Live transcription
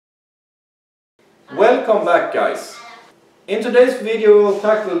Welcome back, guys. In today's video we will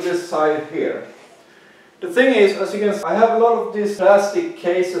tackle this side here. The thing is, as you can see, I have a lot of these plastic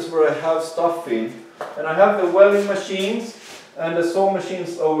cases where I have stuff in, and I have the welding machines and the saw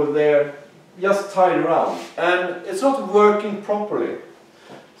machines over there just tied around, and it's not working properly.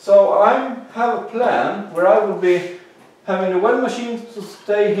 So I have a plan where I will be having the welding machine to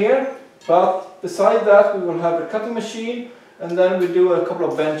stay here, but beside that we will have the cutting machine, and then we do a couple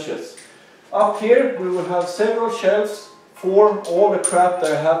of benches. Up here we will have several shelves for all the crap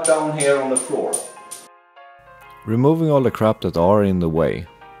that I have down here on the floor. Removing all the crap that are in the way.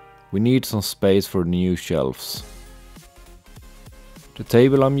 We need some space for new shelves. The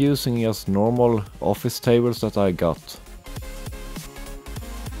table I'm using is normal office tables that I got.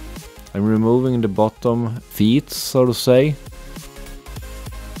 I'm removing the bottom feet, so to say.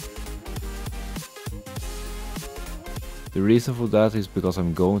 The reason for that is because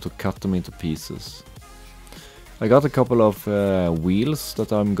I'm going to cut them into pieces. I got a couple of wheels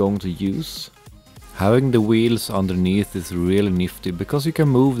that I'm going to use. Having the wheels underneath is really nifty because you can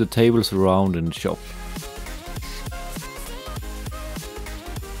move the tables around in the shop.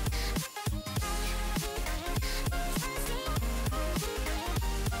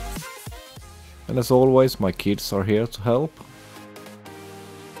 And as always, my kids are here to help.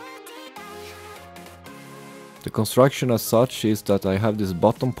 The construction as such is that I have this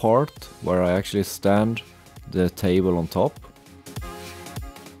bottom part where I actually stand the table on top.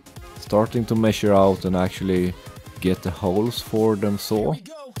 Starting to measure out and actually get the holes for them saw.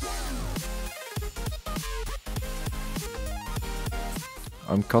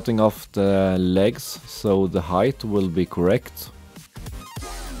 I'm cutting off the legs so the height will be correct.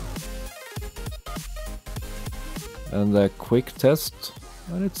 And a quick test,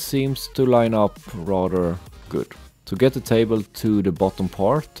 and it seems to line up rather good. To get the table to the bottom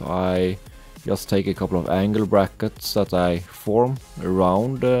part, I just take a couple of angle brackets that I form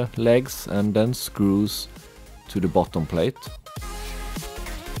around the legs and then screws to the bottom plate.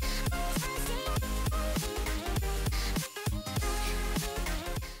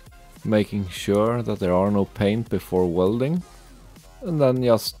 Making sure that there are no paint before welding, and then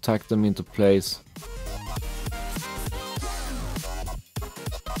just tack them into place.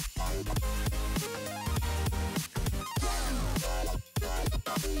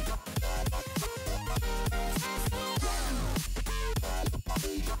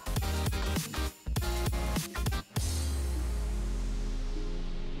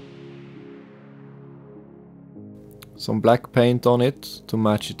 Some black paint on it to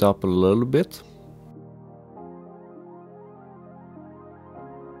match it up a little bit.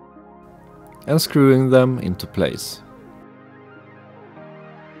 And screwing them into place.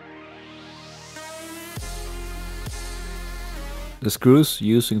 The screws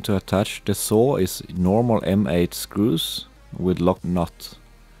using to attach the saw is normal M8 screws with lock nut.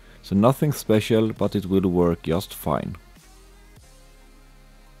 So nothing special, but it will work just fine.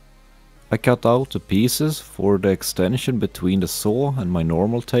 I cut out the pieces for the extension between the saw and my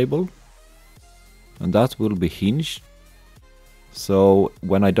normal table, and that will be hinged. So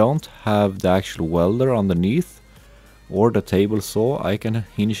when I don't have the actual welder underneath or the table saw, I can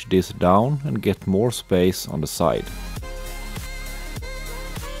hinge this down and get more space on the side.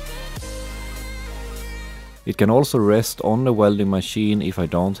 It can also rest on the welding machine if I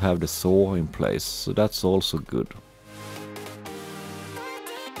don't have the saw in place, so that's also good.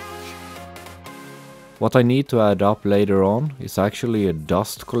 What I need to add up later on is actually a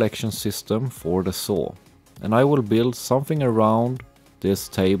dust collection system for the saw. And I will build something around this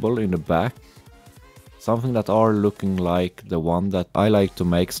table in the back. Something that are looking like the one that I like to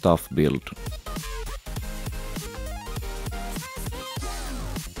make stuff build.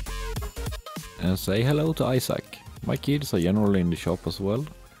 And say hello to Isaac. My kids are generally in the shop as well.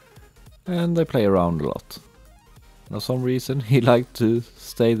 And they play around a lot. For some reason he liked to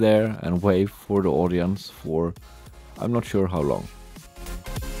stay there and wave for the audience for I'm not sure how long.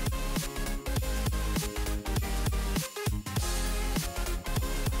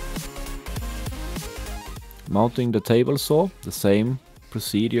 Mounting the table saw, the same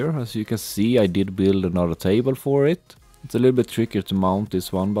procedure. As you can see, I did build another table for it. It's a little bit trickier to mount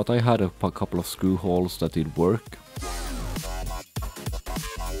this one, but I had a couple of screw holes that did work.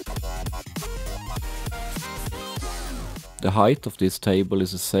 The height of this table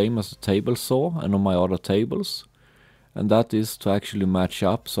is the same as the table saw and on my other tables, and that is to actually match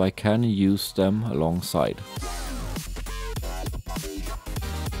up so I can use them alongside.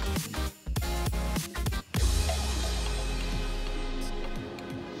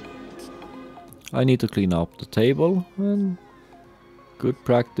 I need to clean up the table and Good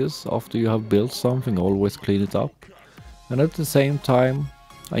practice. After you have built something, always clean it up. And at the same time,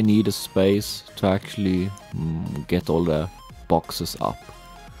 I need a space to actually get all the boxes up.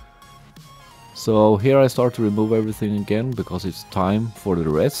 So here I start to remove everything again because it's time for the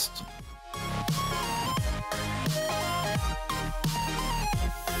rest.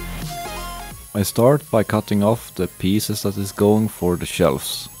 I start by cutting off the pieces that is going for the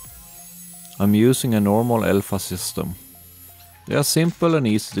shelves. I'm using a normal alpha system. They are simple and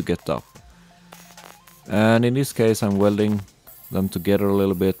easy to get up. And in this case I'm welding them together a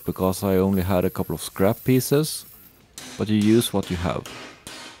little bit because I only had a couple of scrap pieces, but you use what you have.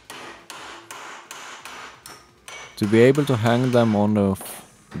 To be able to hang them on the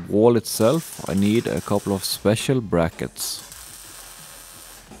wall itself, I need a couple of special brackets.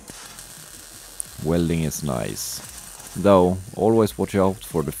 Welding is nice, though always watch out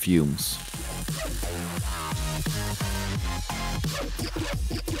for the fumes.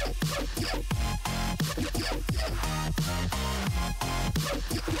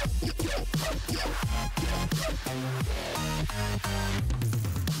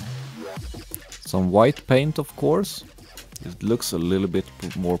 Some white paint, of course. It looks a little bit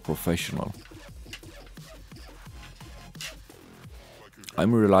more professional.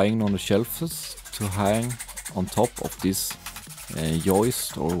 I'm relying on the shelves to hang on top of this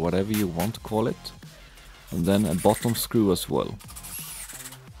joist or whatever you want to call it, and then a bottom screw as well.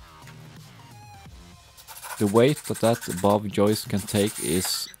 The weight that above joist can take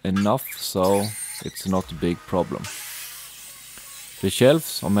is enough, so it's not a big problem. The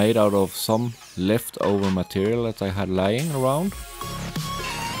shelves are made out of some leftover material that I had lying around.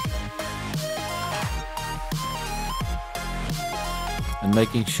 And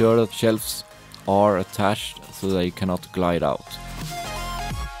making sure that shelves are attached so they cannot glide out.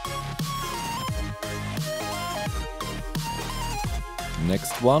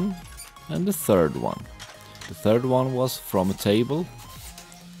 Next one, and the third one. The third one was from a table.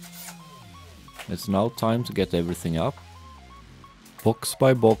 It's now time to get everything up. Box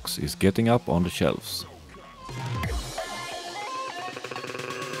by box is getting up on the shelves.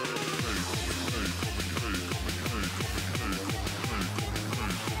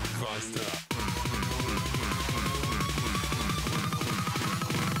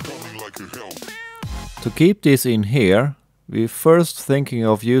 To keep this in here, we're first thinking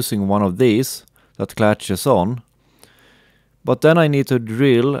of using one of these that latches on, but then I need to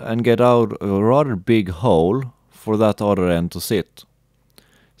drill and get out a rather big hole for that other end to sit.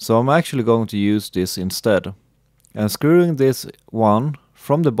 So I'm actually going to use this instead, and screwing this one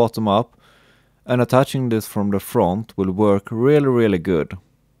from the bottom up and attaching this from the front will work really good.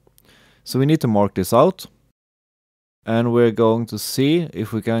 So we need to mark this out, and we're going to see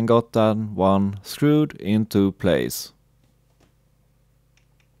if we can get that one screwed into place.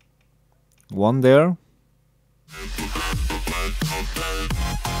 One there.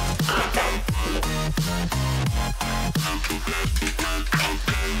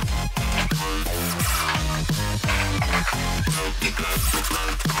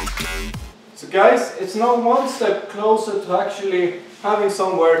 So guys, it's now one step closer to actually having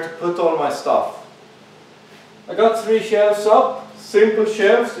somewhere to put all my stuff. I got 3 shelves up, simple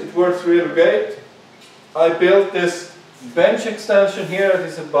shelves, it works really great. I built this bench extension here that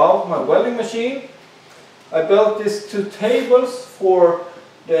is above my welding machine. I built these 2 tables for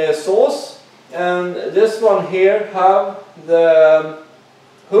the saws, and this one here have the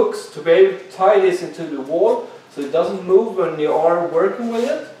hooks to be able to tie this into the wall so it doesn't move when you are working with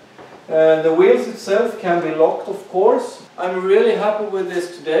it. The wheels itself can be locked, of course. I'm really happy with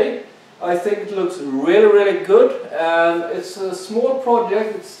this today. I think it looks really good, and it's a small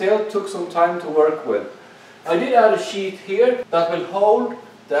project. It still took some time to work with. I did add a sheet here that will hold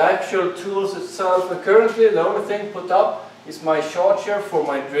the actual tools itself, and currently the only thing put up is my charger for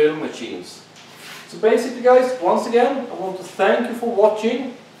my drill machines. So basically guys, once again I want to thank you for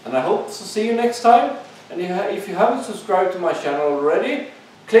watching, and I hope to see you next time. And if you haven't subscribed to my channel already,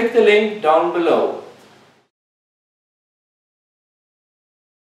 click the link down below.